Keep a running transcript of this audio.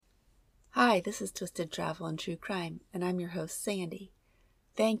Hi, this is Twisted Travel and True Crime, and I'm your host, Sandy.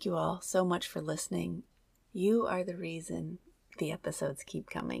 Thank you all so much for listening. You are the reason the episodes keep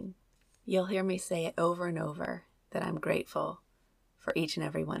coming. You'll hear me say it over and over that I'm grateful for each and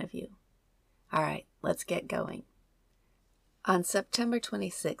every one of you. All right, let's get going. On September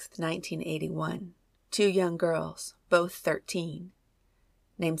 26, 1981, two young girls, both 13,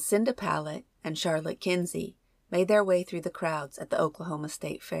 named Cinda Pallett and Charlotte Kinsey, made their way through the crowds at the Oklahoma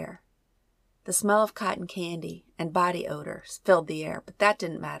State Fair. The smell of cotton candy and body odors filled the air, but that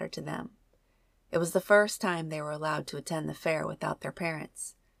didn't matter to them. It was the first time they were allowed to attend the fair without their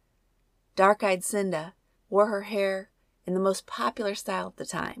parents. Dark-eyed Cinda wore her hair in the most popular style at the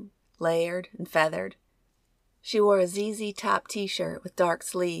time, layered and feathered. She wore a ZZ Top t-shirt with dark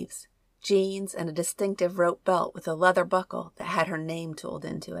sleeves, jeans, and a distinctive rope belt with a leather buckle that had her name tooled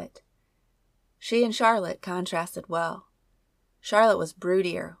into it. She and Charlotte contrasted well. Charlotte was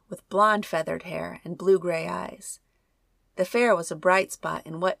broodier, with blonde feathered hair and blue-gray eyes. The fair was a bright spot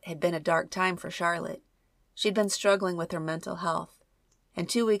in what had been a dark time for Charlotte. She'd been struggling with her mental health, and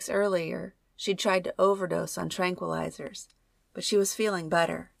 2 weeks earlier she'd tried to overdose on tranquilizers, but she was feeling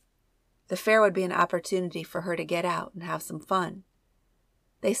better. The fair would be an opportunity for her to get out and have some fun.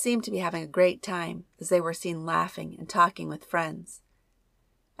 They seemed to be having a great time as they were seen laughing and talking with friends.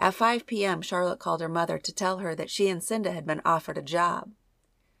 At 5 p.m., Charlotte called her mother to tell her that she and Cinda had been offered a job.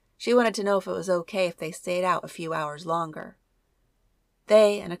 She wanted to know if it was okay if they stayed out a few hours longer.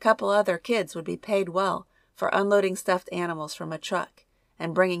 They and a couple other kids would be paid well for unloading stuffed animals from a truck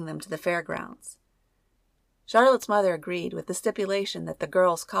and bringing them to the fairgrounds. Charlotte's mother agreed with the stipulation that the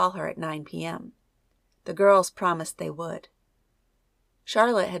girls call her at 9 p.m. The girls promised they would.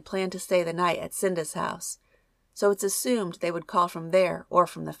 Charlotte had planned to stay the night at Cinda's house, so it's assumed they would call from there or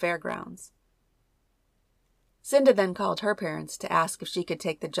from the fairgrounds. Cinda then called her parents to ask if she could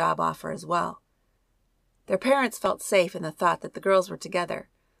take the job offer as well. Their parents felt safe in the thought that the girls were together,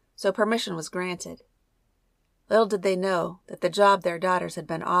 so permission was granted. Little did they know that the job their daughters had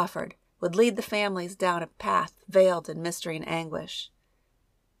been offered would lead the families down a path veiled in mystery and anguish.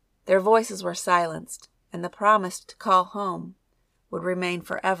 Their voices were silenced, and the promise to call home would remain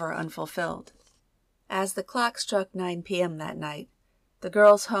forever unfulfilled. As the clock struck 9 p.m. that night, the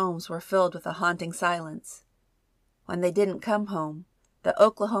girls' homes were filled with a haunting silence. When they didn't come home, the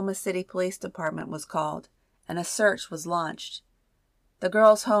Oklahoma City Police Department was called, and a search was launched. The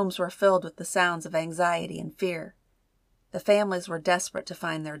girls' homes were filled with the sounds of anxiety and fear. The families were desperate to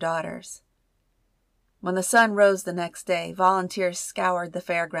find their daughters. When the sun rose the next day, volunteers scoured the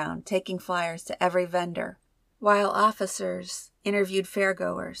fairground, taking flyers to every vendor, while officers interviewed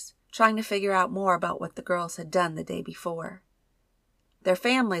fairgoers, trying to figure out more about what the girls had done the day before. Their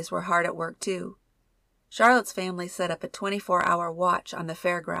families were hard at work too. Charlotte's family set up a 24-hour watch on the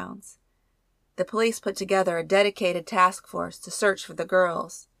fairgrounds. The police put together a dedicated task force to search for the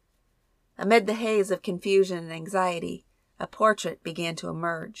girls. Amid the haze of confusion and anxiety, a portrait began to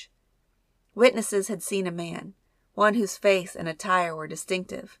emerge. Witnesses had seen a man, one whose face and attire were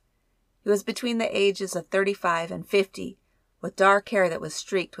distinctive. He was between the ages of 35 and 50, with dark hair that was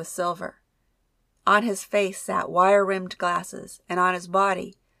streaked with silver. On his face sat wire-rimmed glasses, and on his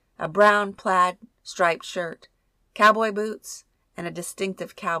body a brown plaid striped shirt, cowboy boots, and a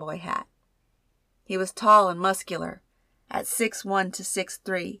distinctive cowboy hat. He was tall and muscular, at 6'1" to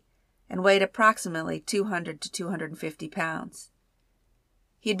 6'3", and weighed approximately 200 to 250 pounds.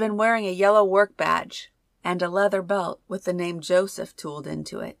 He'd been wearing a yellow work badge and a leather belt with the name Joseph tooled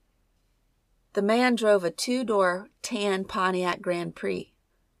into it. The man drove a 2-door tan Pontiac Grand Prix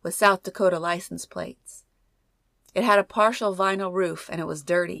with South Dakota license plates. It had a partial vinyl roof and it was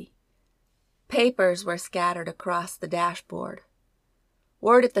dirty. Papers were scattered across the dashboard.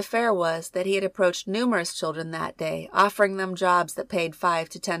 Word at the fair was that he had approached numerous children that day, offering them jobs that paid $5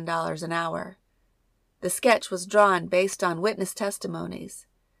 to $10 an hour. The sketch was drawn based on witness testimonies,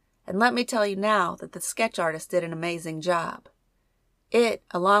 and let me tell you now that the sketch artist did an amazing job. It,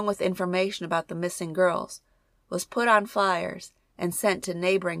 along with information about the missing girls, was put on flyers and sent to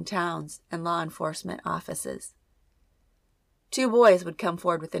neighboring towns and law enforcement offices. 2 boys would come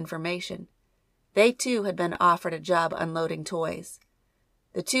forward with information. They too had been offered a job unloading toys.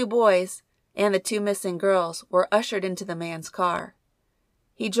 The 2 boys and the 2 missing girls were ushered into the man's car.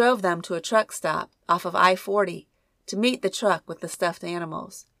 He drove them to a truck stop off of I-40 to meet the truck with the stuffed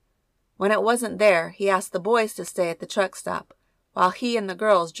animals. When it wasn't there, he asked the boys to stay at the truck stop, while he and the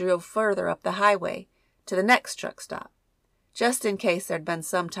girls drove further up the highway to the next truck stop, just in case there'd been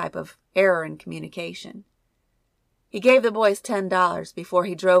some type of error in communication. He gave the boys $10 before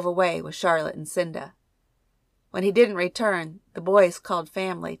he drove away with Charlotte and Cinda. When he didn't return, the boys called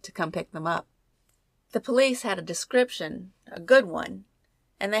family to come pick them up. The police had a description, a good one,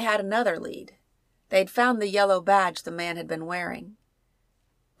 and they had another lead. They'd found the yellow badge the man had been wearing.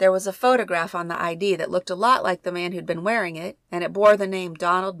 There was a photograph on the ID that looked a lot like the man who'd been wearing it, and it bore the name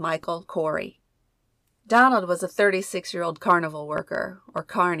Donald Michael Corey. Donald was a 36-year-old carnival worker, or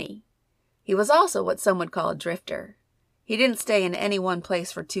carny. He was also what some would call a drifter. He didn't stay in any one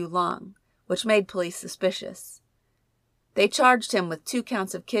place for too long, which made police suspicious. They charged him with 2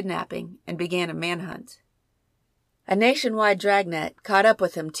 counts of kidnapping and began a manhunt. A nationwide dragnet caught up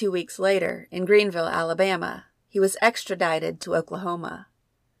with him 2 weeks later in Greenville, Alabama. He was extradited to Oklahoma.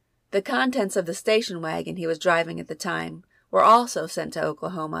 The contents of the station wagon he was driving at the time were also sent to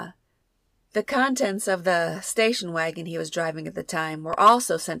Oklahoma.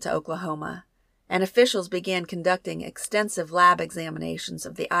 And officials began conducting extensive lab examinations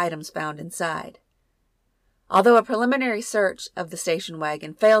of the items found inside. Although a preliminary search of the station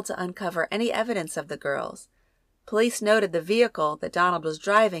wagon failed to uncover any evidence of the girls, police noted the vehicle that Donald was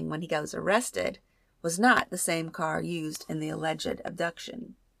driving when he was arrested was not the same car used in the alleged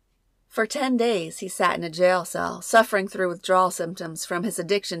abduction. For 10 days he sat in a jail cell, suffering through withdrawal symptoms from his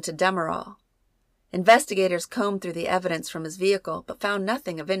addiction to Demerol. Investigators combed through the evidence from his vehicle, but found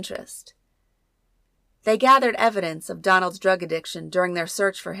nothing of interest. They gathered evidence of Donald's drug addiction during their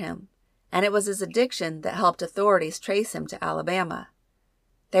search for him, and it was his addiction that helped authorities trace him to Alabama.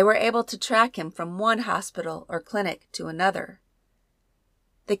 They were able to track him from one hospital or clinic to another.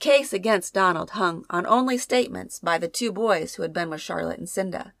 The case against Donald hung on only statements by the 2 boys who had been with Charlotte and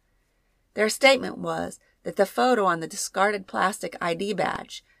Cinda. Their statement was that the photo on the discarded plastic ID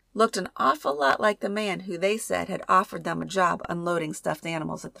badge looked an awful lot like the man who they said had offered them a job unloading stuffed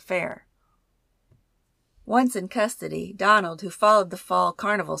animals at the fair. Once in custody, Donald, who followed the fall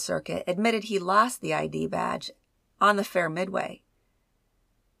carnival circuit, admitted he lost the ID badge on the fair midway.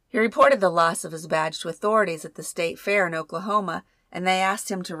 He reported the loss of his badge to authorities at the state fair in Oklahoma, and they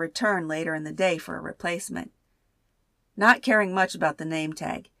asked him to return later in the day for a replacement. Not caring much about the name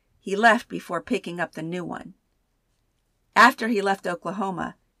tag, he left before picking up the new one. After he left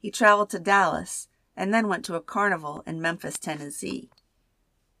Oklahoma, he traveled to Dallas and then went to a carnival in Memphis, Tennessee.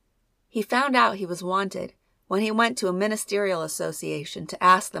 He found out he was wanted when he went to a ministerial association to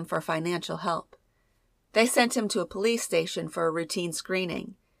ask them for financial help. They sent him to a police station for a routine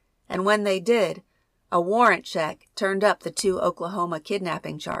screening, and when they did, a warrant check turned up the 2 Oklahoma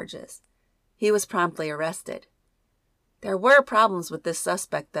kidnapping charges. He was promptly arrested. There were problems with this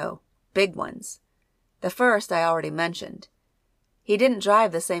suspect, though, big ones. The first I already mentioned. He didn't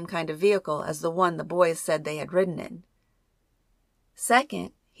drive the same kind of vehicle as the one the boys said they had ridden in.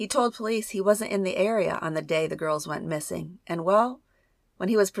 Second, he told police he wasn't in the area on the day the girls went missing, and well, when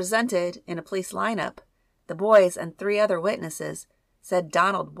he was presented in a police lineup, the boys and 3 other witnesses said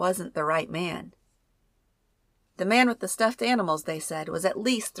Donald wasn't the right man. The man with the stuffed animals, they said, was at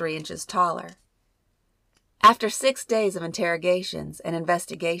least 3 inches taller. After 6 days of interrogations and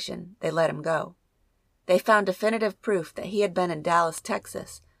investigation, they let him go. They found definitive proof that he had been in Dallas,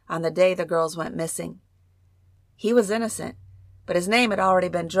 Texas, on the day the girls went missing. He was innocent, but his name had already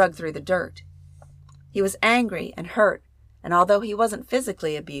been dragged through the dirt. He was angry and hurt, and although he wasn't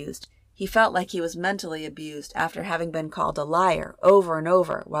physically abused, he felt like he was mentally abused after having been called a liar over and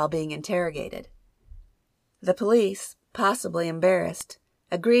over while being interrogated. The police, possibly embarrassed,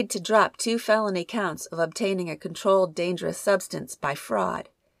 agreed to drop 2 felony counts of obtaining a controlled dangerous substance by fraud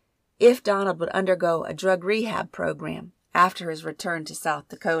if Donald would undergo a drug rehab program after his return to South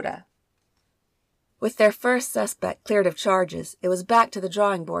Dakota. With their first suspect cleared of charges, it was back to the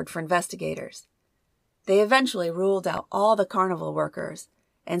drawing board for investigators. They eventually ruled out all the carnival workers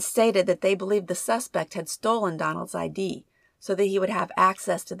and stated that they believed the suspect had stolen Donald's ID so that he would have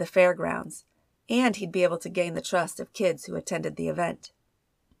access to the fairgrounds, and he'd be able to gain the trust of kids who attended the event.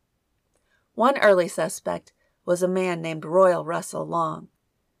 One early suspect was a man named Royal Russell Long.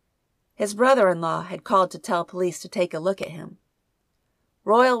 His brother-in-law had called to tell police to take a look at him.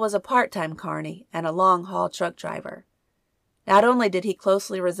 Royal was a part-time carny and a long-haul truck driver. Not only did he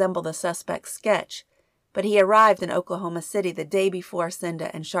closely resemble the suspect's sketch, but he arrived in Oklahoma City the day before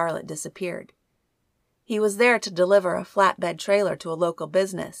Cinda and Charlotte disappeared. He was there to deliver a flatbed trailer to a local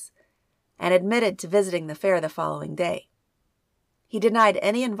business and admitted to visiting the fair the following day. He denied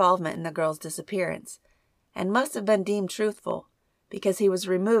any involvement in the girl's disappearance and must have been deemed truthful because he was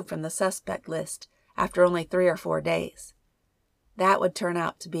removed from the suspect list after only 3 or 4 days. That would turn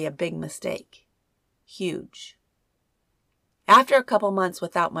out to be a big mistake. Huge. After a couple months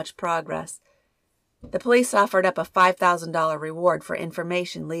without much progress, the police offered up a $5,000 reward for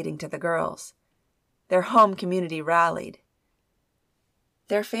information leading to the girls. their home community rallied.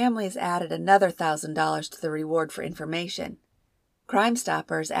 Their families added another $1,000 to the reward for information. Crime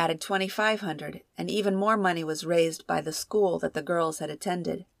Stoppers added $2,500, and even more money was raised by the school that the girls had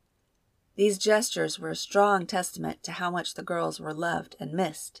attended. These gestures were a strong testament to how much the girls were loved and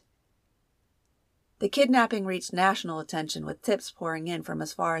missed. The kidnapping reached national attention, with tips pouring in from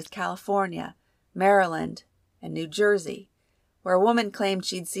as far as California, Maryland, and New Jersey, where a woman claimed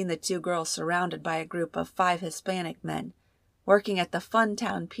she'd seen the two girls surrounded by a group of 5 Hispanic men working at the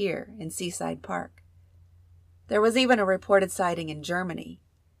Funtown Pier in Seaside Park. There was even a reported sighting in Germany.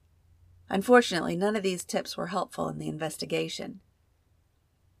 Unfortunately, none of these tips were helpful in the investigation.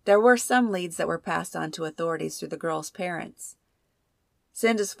 There were some leads that were passed on to authorities through the girls' parents.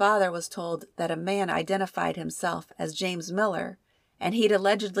 Cinda's father was told that a man identified himself as James Miller, and he'd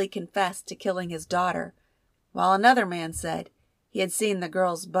allegedly confessed to killing his daughter, while another man said he had seen the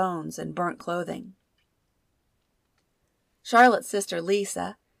girls' bones and burnt clothing. Charlotte's sister,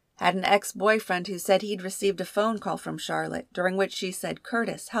 Lisa, had an ex-boyfriend who said he'd received a phone call from Charlotte, during which she said,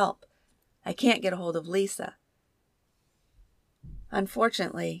 "Curtis, help. I can't get a hold of Lisa."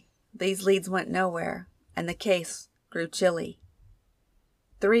 Unfortunately, these leads went nowhere, and the case grew chilly.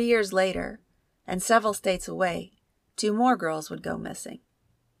 3 years later, and several states away, 2 more girls would go missing.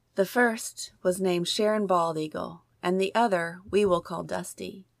 The first was named Sharon BaldEagle, and the other we will call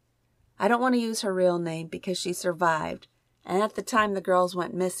Dusty. I don't want to use her real name because she survived, and at the time the girls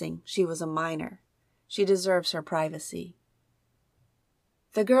went missing, she was a minor. She deserves her privacy.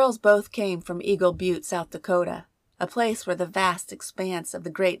 The girls both came from Eagle Butte, South Dakota, a place where the vast expanse of the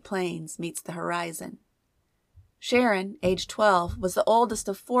Great Plains meets the horizon. Sharon, age 12, was the oldest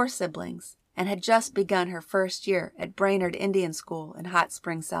of 4 siblings and had just begun her first year at Brainerd Indian School in Hot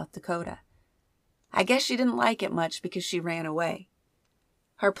Springs, South Dakota. I guess she didn't like it much because she ran away.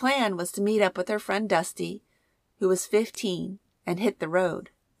 Her plan was to meet up with her friend Dusty, who was 15, and hit the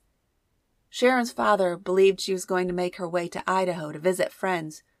road. Sharon's father believed she was going to make her way to Idaho to visit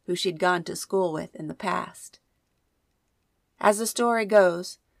friends who she'd gone to school with in the past. As the story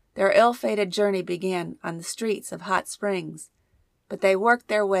goes, their ill-fated journey began on the streets of Hot Springs, but they worked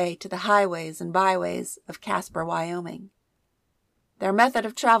their way to the highways and byways of Casper, Wyoming. Their method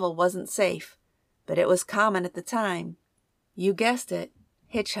of travel wasn't safe, but it was common at the time. You guessed it,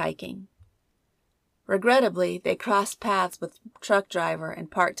 hitchhiking. Regrettably, they crossed paths with truck driver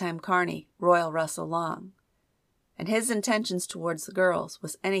and part-time carny Royal Russell Long, and his intentions towards the girls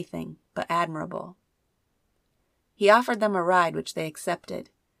was anything but admirable. He offered them a ride, which they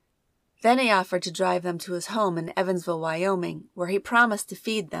accepted. Then he offered to drive them to his home in Evansville, Wyoming, where he promised to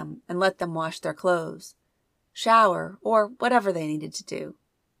feed them and let them wash their clothes, shower, or whatever they needed to do.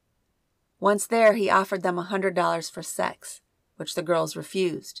 Once there, he offered them $100 for sex, which the girls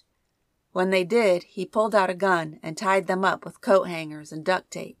refused. When they did, he pulled out a gun and tied them up with coat hangers and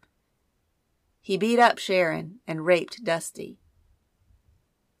duct tape. He beat up Sharon and raped Dusty.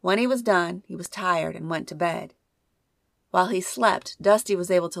 When he was done, he was tired and went to bed. While he slept, Dusty was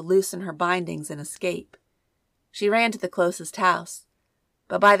able to loosen her bindings and escape. She ran to the closest house,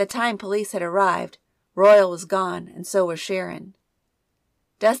 but by the time police had arrived, Royal was gone, and so was Sharon.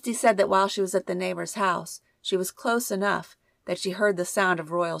 Dusty said that while she was at the neighbor's house, she was close enough that she heard the sound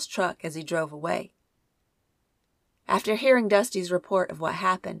of Royal's truck as he drove away. After hearing Dusty's report of what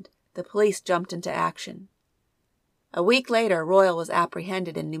happened, the police jumped into action. A week later, Royal was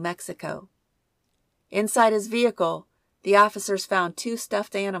apprehended in New Mexico. Inside his vehicle, the officers found 2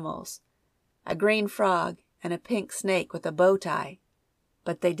 stuffed animals, a green frog and a pink snake with a bow tie,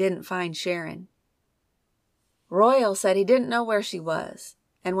 but they didn't find Sharon. Royal said he didn't know where she was,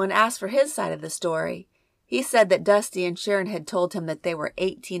 and when asked for his side of the story, he said that Dusty and Sharon had told him that they were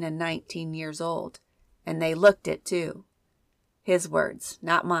 18 and 19 years old, and they looked it too. His words,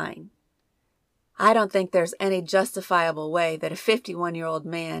 not mine. I don't think there's any justifiable way that a 51-year-old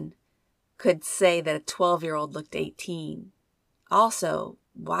man could say that a 12-year-old looked 18. Also,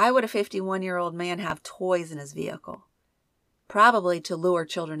 why would a 51-year-old man have toys in his vehicle? Probably to lure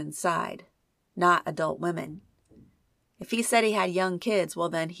children inside, not adult women. If he said he had young kids, well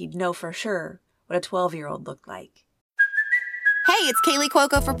then he'd know for sure what a 12-year-old looked like. Hey, it's Kaylee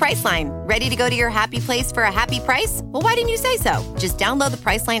Cuoco for Priceline. Ready to go to your happy place for a happy price? Well, why didn't you say so? Just download the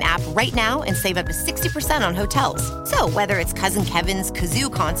Priceline app right now and save up to 60% on hotels. So whether it's Cousin Kevin's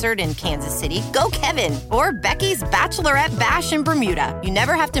Kazoo Concert in Kansas City, go Kevin, or Becky's Bachelorette Bash in Bermuda, you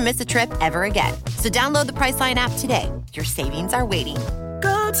never have to miss a trip ever again. So download the Priceline app today. Your savings are waiting.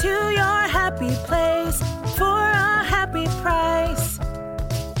 Go to your happy place for a happy price.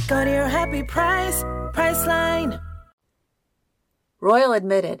 Go to your happy price, Priceline. Royal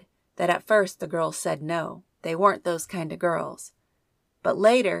admitted that at first the girls said no, they weren't those kind of girls. But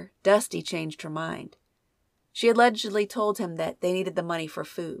later, Dusty changed her mind. She allegedly told him that they needed the money for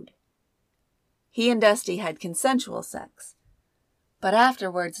food. He and Dusty had consensual sex, but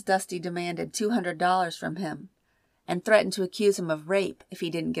afterwards Dusty demanded $200 from him and threatened to accuse him of rape if he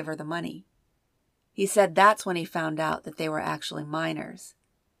didn't give her the money. He said that's when he found out that they were actually minors.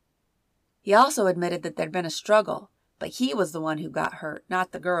 He also admitted that there'd been a struggle, but he was the one who got hurt,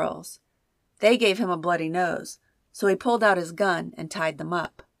 not the girls. They gave him a bloody nose, so he pulled out his gun and tied them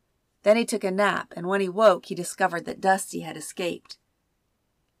up. Then he took a nap, and when he woke, he discovered that Dusty had escaped.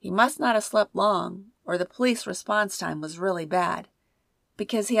 He must not have slept long, or the police response time was really bad,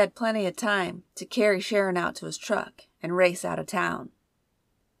 because he had plenty of time to carry Sharon out to his truck and race out of town.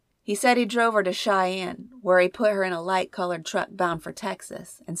 He said he drove her to Cheyenne, where he put her in a light-colored truck bound for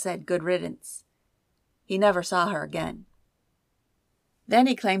Texas, and said good riddance. He never saw her again. Then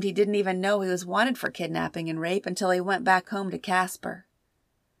he claimed he didn't even know he was wanted for kidnapping and rape until he went back home to Casper.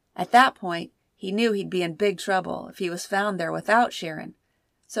 At that point, he knew he'd be in big trouble if he was found there without Sharon,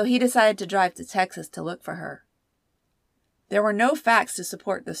 so he decided to drive to Texas to look for her. There were no facts to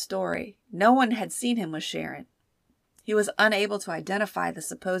support the story. No one had seen him with Sharon. He was unable to identify the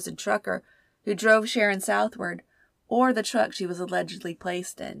supposed trucker who drove Sharon southward or the truck she was allegedly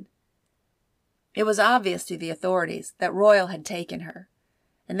placed in. It was obvious to the authorities that Royal had taken her,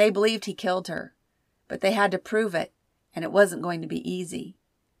 and they believed he killed her, but they had to prove it, and it wasn't going to be easy.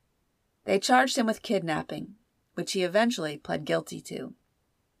 They charged him with kidnapping, which he eventually pled guilty to.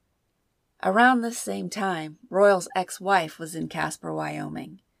 Around this same time, Royal's ex-wife was in Casper,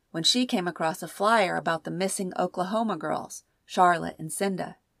 Wyoming, when she came across a flyer about the missing Oklahoma girls, Charlotte and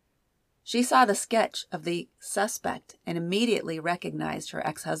Cinda. She saw the sketch of the suspect and immediately recognized her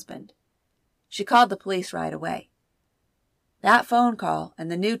ex-husband. She called the police right away. That phone call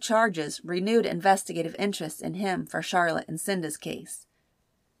and the new charges renewed investigative interest in him for Charlotte and Cinda's case.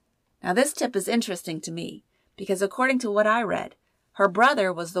 Now this tip is interesting to me because according to what I read, her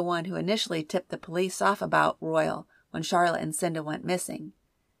brother was the one who initially tipped the police off about Royal when Charlotte and Cinda went missing.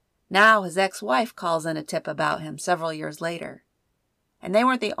 Now his ex-wife calls in a tip about him several years later. And they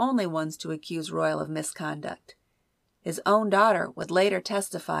weren't the only ones to accuse Royal of misconduct. His own daughter would later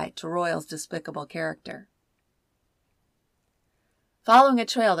testify to Royal's despicable character. Following a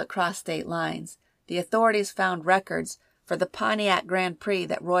trail that crossed state lines, the authorities found records for the Pontiac Grand Prix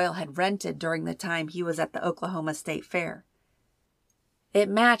that Royal had rented during the time he was at the Oklahoma State Fair. It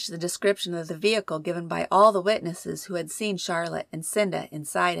matched the description of the vehicle given by all the witnesses who had seen Charlotte and Cinda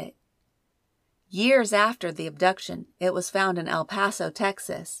inside it. Years after the abduction, it was found in El Paso,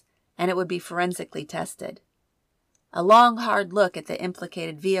 Texas, and it would be forensically tested. A long, hard look at the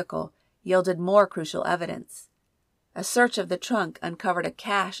implicated vehicle yielded more crucial evidence. A search of the trunk uncovered a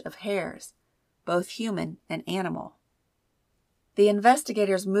cache of hairs, both human and animal. The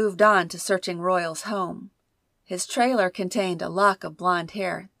investigators moved on to searching Royal's home. His trailer contained a lock of blonde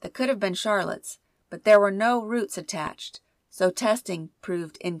hair that could have been Charlotte's, but there were no roots attached, so testing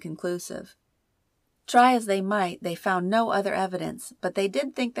proved inconclusive. Try as they might, they found no other evidence, but they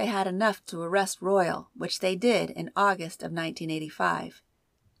did think they had enough to arrest Royal, which they did in August of 1985.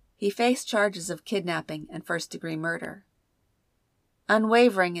 He faced charges of kidnapping and first-degree murder.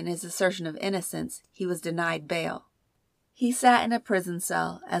 Unwavering in his assertion of innocence, he was denied bail. He sat in a prison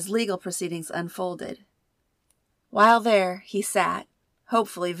cell as legal proceedings unfolded. While there, he sat,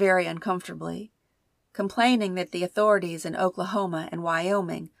 hopefully very uncomfortably, complaining that the authorities in Oklahoma and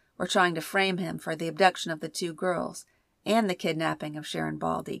Wyoming were trying to frame him for the abduction of the two girls and the kidnapping of Sharon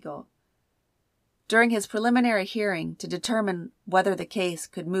BaldEagle. During his preliminary hearing to determine whether the case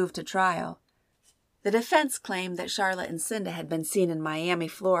could move to trial, the defense claimed that Charlotte and Cinda had been seen in Miami,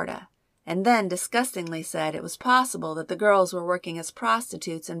 Florida, and then disgustingly said it was possible that the girls were working as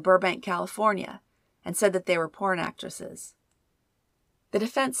prostitutes in Burbank, California, and said that they were porn actresses. The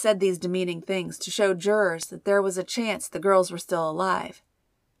defense said these demeaning things to show jurors that there was a chance the girls were still alive.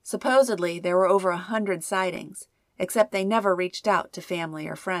 Supposedly, there were over 100 sightings, except they never reached out to family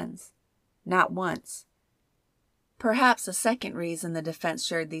or friends. Not once. Perhaps a second reason the defense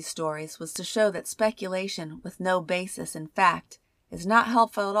shared these stories was to show that speculation with no basis in fact is not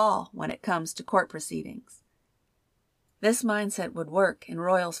helpful at all when it comes to court proceedings. This mindset would work in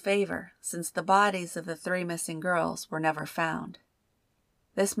Royal's favor since the bodies of the 3 missing girls were never found.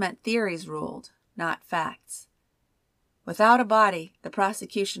 This meant theories ruled, not facts. Without a body, the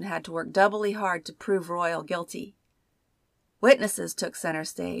prosecution had to work doubly hard to prove Royal guilty. Witnesses took center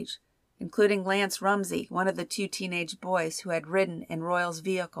stage, including Lance Rumsey, one of the 2 teenage boys who had ridden in Royal's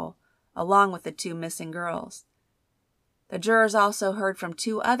vehicle, along with the 2 missing girls. The jurors also heard from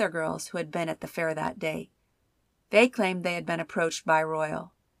 2 other girls who had been at the fair that day. They claimed they had been approached by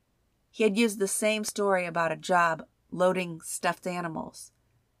Royal. He had used the same story about a job loading stuffed animals,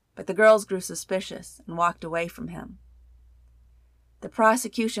 but the girls grew suspicious and walked away from him. The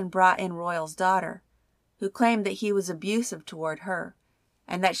prosecution brought in Royal's daughter, who claimed that he was abusive toward her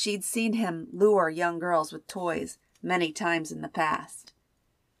and that she'd seen him lure young girls with toys many times in the past.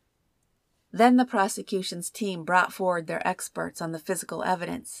 Then the prosecution's team brought forward their experts on the physical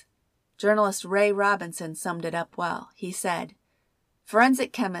evidence. Journalist Ray Robinson summed it up well. He said,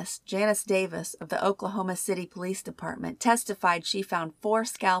 "Forensic chemist Janice Davis of the Oklahoma City Police Department testified she found 4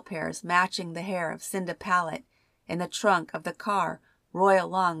 scalp hairs matching the hair of Cinda Pallett in the trunk of the car Royal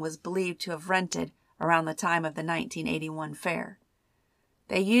Long was believed to have rented around the time of the 1981 fair.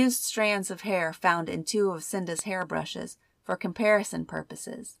 They used strands of hair found in 2 of Cinda's hairbrushes for comparison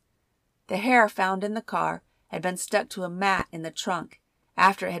purposes. The hair found in the car had been stuck to a mat in the trunk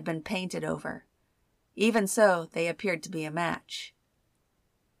after it had been painted over. Even so, they appeared to be a match."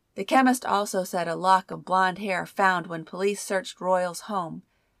 The chemist also said a lock of blonde hair found when police searched Royal's home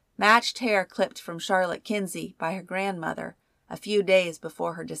matched hair clipped from Charlotte Kinsey by her grandmother a few days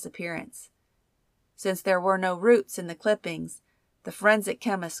before her disappearance. Since there were no roots in the clippings, the forensic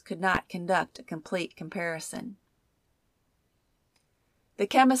chemist could not conduct a complete comparison. The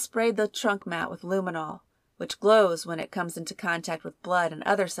chemist sprayed the trunk mat with luminol, which glows when it comes into contact with blood and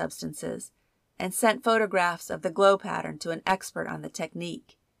other substances, and sent photographs of the glow pattern to an expert on the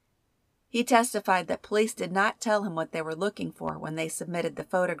technique. He testified that police did not tell him what they were looking for when they submitted the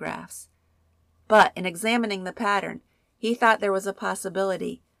photographs. But in examining the pattern, he thought there was a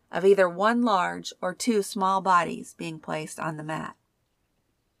possibility of either 1 large or 2 small bodies being placed on the mat.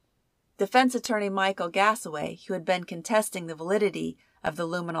 Defense attorney Michael Gassaway, who had been contesting the validity of the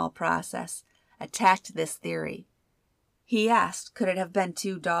luminol process, attacked this theory. He asked, could it have been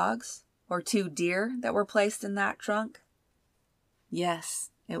 2 dogs or 2 deer that were placed in that trunk?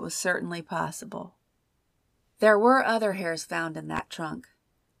 Yes, it was certainly possible. There were other hairs found in that trunk,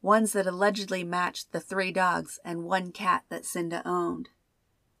 ones that allegedly matched the 3 dogs and 1 cat that Cinda owned.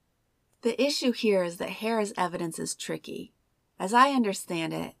 The issue here is that hair as evidence is tricky. As I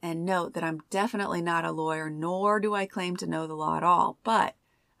understand it, and note that I'm definitely not a lawyer, nor do I claim to know the law at all, but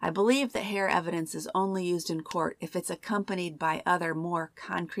I believe that hair evidence is only used in court if it's accompanied by other, more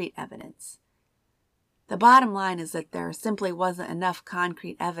concrete evidence. The bottom line is that there simply wasn't enough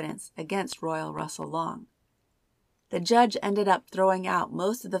concrete evidence against Royal Russell Long. The judge ended up throwing out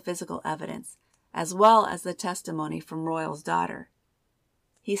most of the physical evidence, as well as the testimony from Royal's daughter.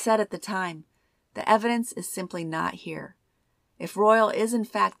 He said at the time, "The evidence is simply not here. If Royal is in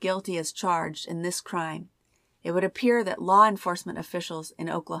fact guilty as charged in this crime, it would appear that law enforcement officials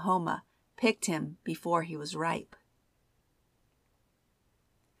in Oklahoma picked him before he was ripe."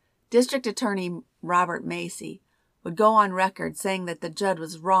 District Attorney Robert Macy would go on record saying that the judge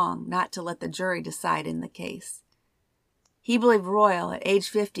was wrong not to let the jury decide in the case. He believed Royal, at age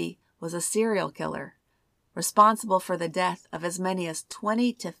 50, was a serial killer, responsible for the death of as many as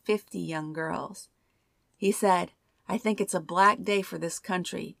 20 to 50 young girls. He said, "I think it's a black day for this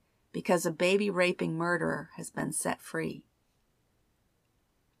country because a baby-raping murderer has been set free."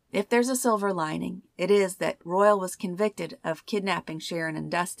 If there's a silver lining, it is that Royal was convicted of kidnapping Sharon and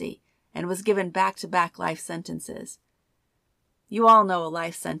Dusty and was given back-to-back life sentences. You all know a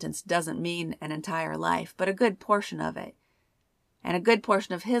life sentence doesn't mean an entire life, but a good portion of it. And a good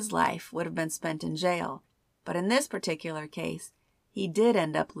portion of his life would have been spent in jail. But in this particular case, he did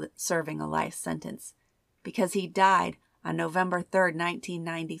end up serving a life sentence because he died on November 3,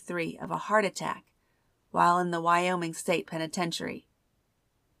 1993, of a heart attack while in the Wyoming State Penitentiary.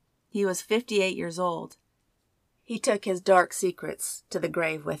 He was 58 years old. He took his dark secrets to the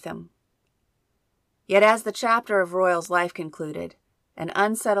grave with him. Yet as the chapter of Royal's life concluded, an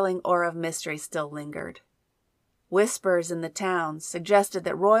unsettling aura of mystery still lingered. Whispers in the town suggested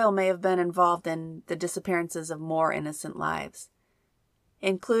that Royal may have been involved in the disappearances of more innocent lives,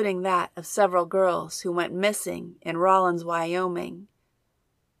 including that of several girls who went missing in Rawlins, Wyoming,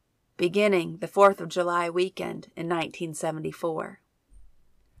 beginning the 4th of July weekend in 1974.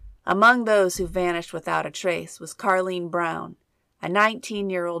 Among those who vanished without a trace was Carlene Brown, a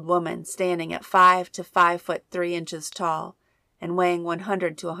 19-year-old woman standing at 5 to 5 foot 3 inches tall and weighing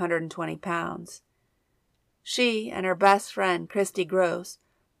 100 to 120 pounds. She and her best friend, Christy Gross,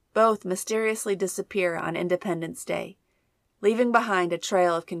 both mysteriously disappear on Independence Day, leaving behind a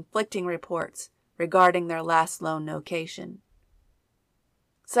trail of conflicting reports regarding their last known location.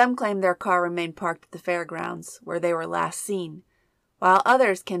 Some claim their car remained parked at the fairgrounds where they were last seen, while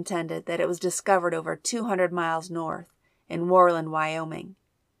others contended that it was discovered over 200 miles north in Worland, Wyoming.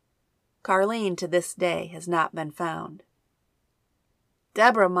 Carlene, to this day, has not been found.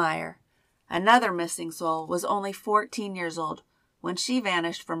 Deborah Meyer, another missing soul, was only 14 years old when she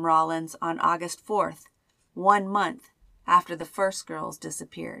vanished from Rawlins on August 4th, 1 month after the first girls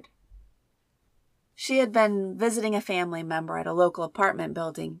disappeared. She had been visiting a family member at a local apartment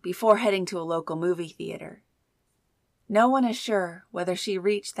building before heading to a local movie theater. No one is sure whether she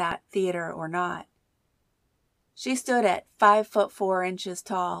reached that theater or not. She stood at 5'4"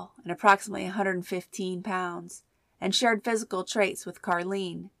 tall and approximately 115 pounds, and shared physical traits with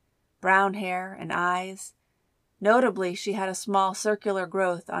Carlene, brown hair and eyes. Notably, she had a small circular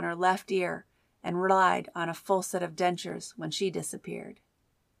growth on her left ear and relied on a full set of dentures when she disappeared.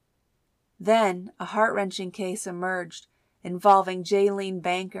 Then, a heart-wrenching case emerged involving Jaylene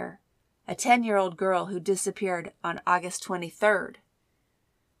Banker, a 10-year-old girl who disappeared on August 23rd.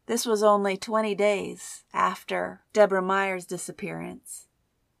 This was only 20 days after Deborah Meyer's disappearance.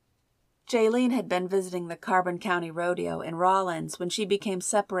 Jaylene had been visiting the Carbon County Rodeo in Rawlins when she became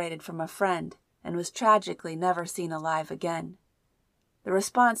separated from a friend and was tragically never seen alive again. The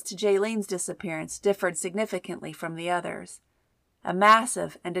response to Jaylene's disappearance differed significantly from the others. A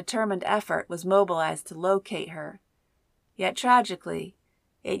massive and determined effort was mobilized to locate her. Yet tragically,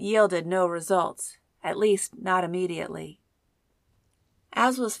 it yielded no results, at least not immediately.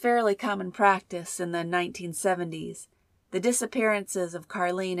 As was fairly common practice in the 1970s, the disappearances of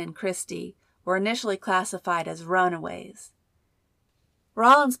Carlene and Christy were initially classified as runaways.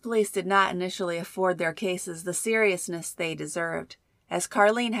 Rawlins police did not initially afford their cases the seriousness they deserved, as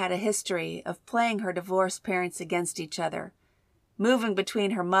Carlene had a history of playing her divorced parents against each other, moving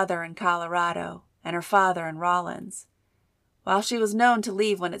between her mother in Colorado and her father in Rawlins. While she was known to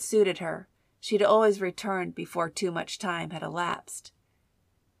leave when it suited her, she'd always returned before too much time had elapsed.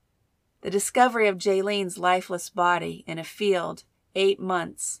 The discovery of Jaylene's lifeless body in a field 8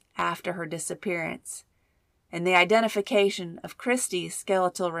 months after her disappearance, and the identification of Christy's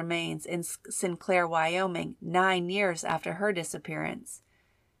skeletal remains in Sinclair, Wyoming, 9 years after her disappearance,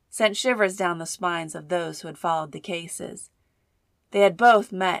 sent shivers down the spines of those who had followed the cases. They had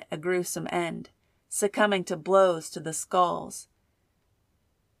both met a gruesome end, succumbing to blows to the skulls.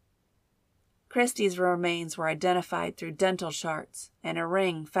 Christy's remains were identified through dental charts and a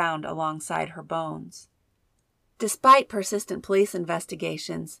ring found alongside her bones. Despite persistent police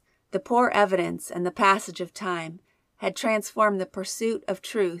investigations, the poor evidence and the passage of time had transformed the pursuit of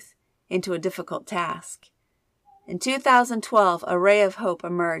truth into a difficult task. In 2012, a ray of hope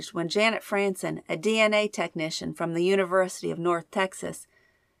emerged when Janet Franson, a DNA technician from the University of North Texas,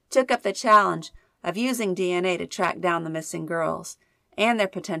 took up the challenge of using DNA to track down the missing girls and their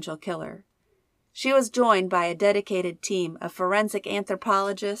potential killer. She was joined by a dedicated team of forensic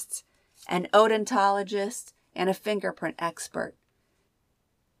anthropologists, an odontologist, and a fingerprint expert.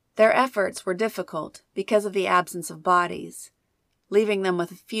 Their efforts were difficult because of the absence of bodies, leaving them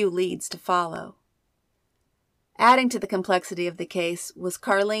with a few leads to follow. Adding to the complexity of the case was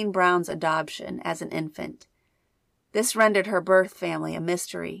Carlene Brown's adoption as an infant. This rendered her birth family a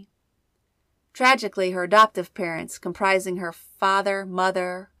mystery. Tragically, her adoptive parents, comprising her father,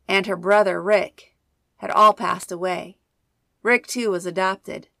 mother, and her brother Rick, had all passed away. Rick, too, was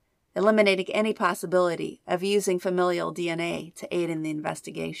adopted, eliminating any possibility of using familial DNA to aid in the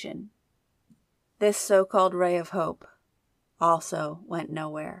investigation. This so-called ray of hope also went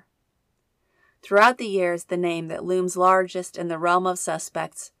nowhere. Throughout the years, the name that looms largest in the realm of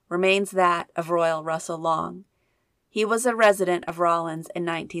suspects remains that of Royal Russell Long. He was a resident of Rawlins in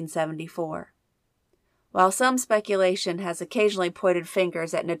 1974. While some speculation has occasionally pointed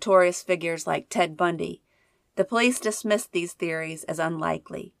fingers at notorious figures like Ted Bundy, the police dismissed these theories as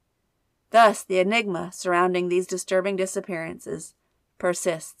unlikely. Thus, the enigma surrounding these disturbing disappearances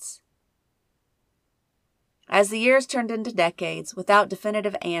persists. As the years turned into decades without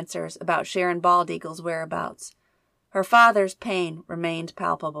definitive answers about Sharon BaldEagle's whereabouts, her father's pain remained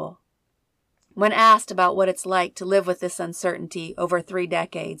palpable. When asked about what it's like to live with this uncertainty over 3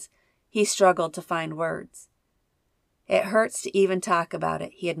 decades, he struggled to find words. "It hurts to even talk about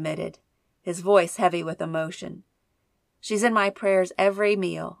it," he admitted, his voice heavy with emotion. "She's in my prayers every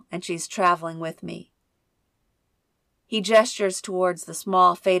meal, and she's traveling with me." He gestures towards the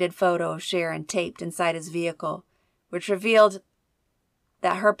small, faded photo of Sharon taped inside his vehicle, which revealed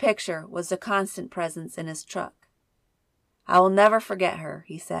that her picture was a constant presence in his truck. "I will never forget her,"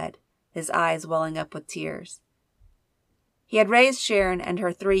 he said, his eyes welling up with tears. He had raised Sharon and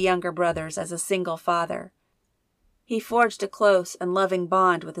her 3 younger brothers as a single father. He forged a close and loving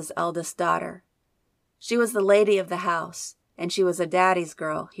bond with his eldest daughter. She was the lady of the house, and she was a daddy's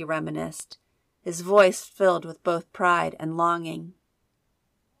girl, he reminisced. his voice filled with both pride and longing.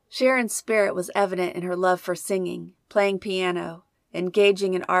 Sharon's spirit was evident in her love for singing, playing piano,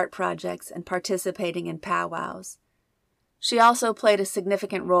 engaging in art projects, and participating in powwows. She also played a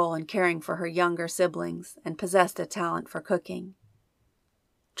significant role in caring for her younger siblings and possessed a talent for cooking.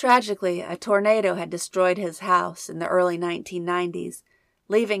 Tragically, a tornado had destroyed his house in the early 1990s,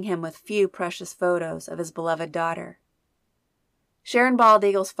 leaving him with few precious photos of his beloved daughter. Sharon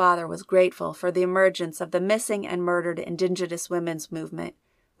BaldEagle's father was grateful for the emergence of the missing and murdered Indigenous women's movement,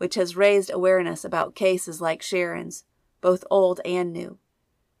 which has raised awareness about cases like Sharon's, both old and new.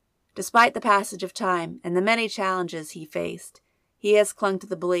 Despite the passage of time and the many challenges he faced, he has clung to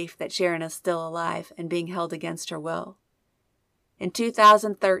the belief that Sharon is still alive and being held against her will. In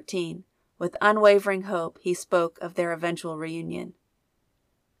 2013, with unwavering hope, he spoke of their eventual reunion.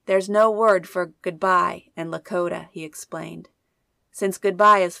 "There's no word for goodbye in Lakota," he explained. "Since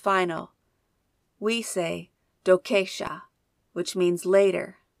goodbye is final, we say dokesha, which means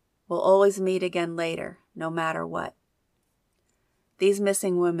later. We'll always meet again later, no matter what." These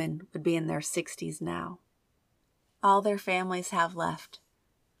missing women would be in their 60s now. All their families have left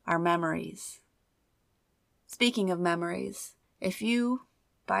are memories. Speaking of memories, if you,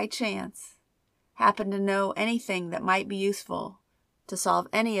 by chance, happen to know anything that might be useful to solve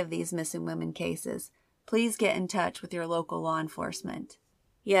any of these missing women cases, please get in touch with your local law enforcement.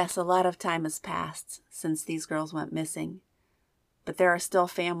 Yes, a lot of time has passed since these girls went missing, but there are still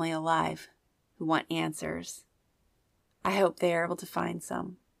family alive who want answers. I hope they are able to find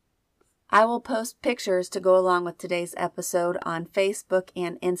some. I will post pictures to go along with today's episode on Facebook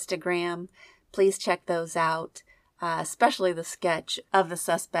and Instagram. Please check those out, especially the sketch of the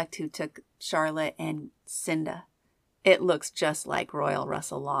suspect who took Charlotte and Cinda. It looks just like Royal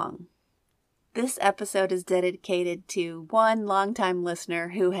Russell Long. This episode is dedicated to one longtime listener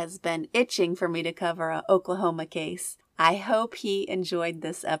who has been itching for me to cover an Oklahoma case. I hope he enjoyed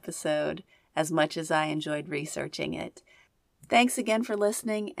this episode as much as I enjoyed researching it. Thanks again for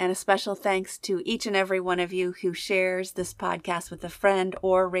listening, and a special thanks to each and every one of you who shares this podcast with a friend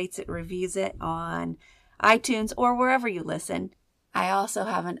or rates it, reviews it on iTunes or wherever you listen. I also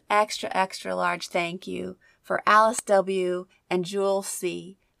have an extra large thank you for Alice W. and Jewel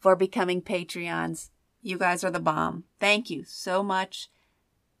C. for becoming Patreons. You guys are the bomb. Thank you so much.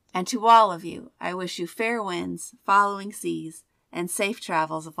 And to all of you, I wish you fair winds, following seas, and safe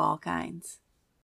travels of all kinds.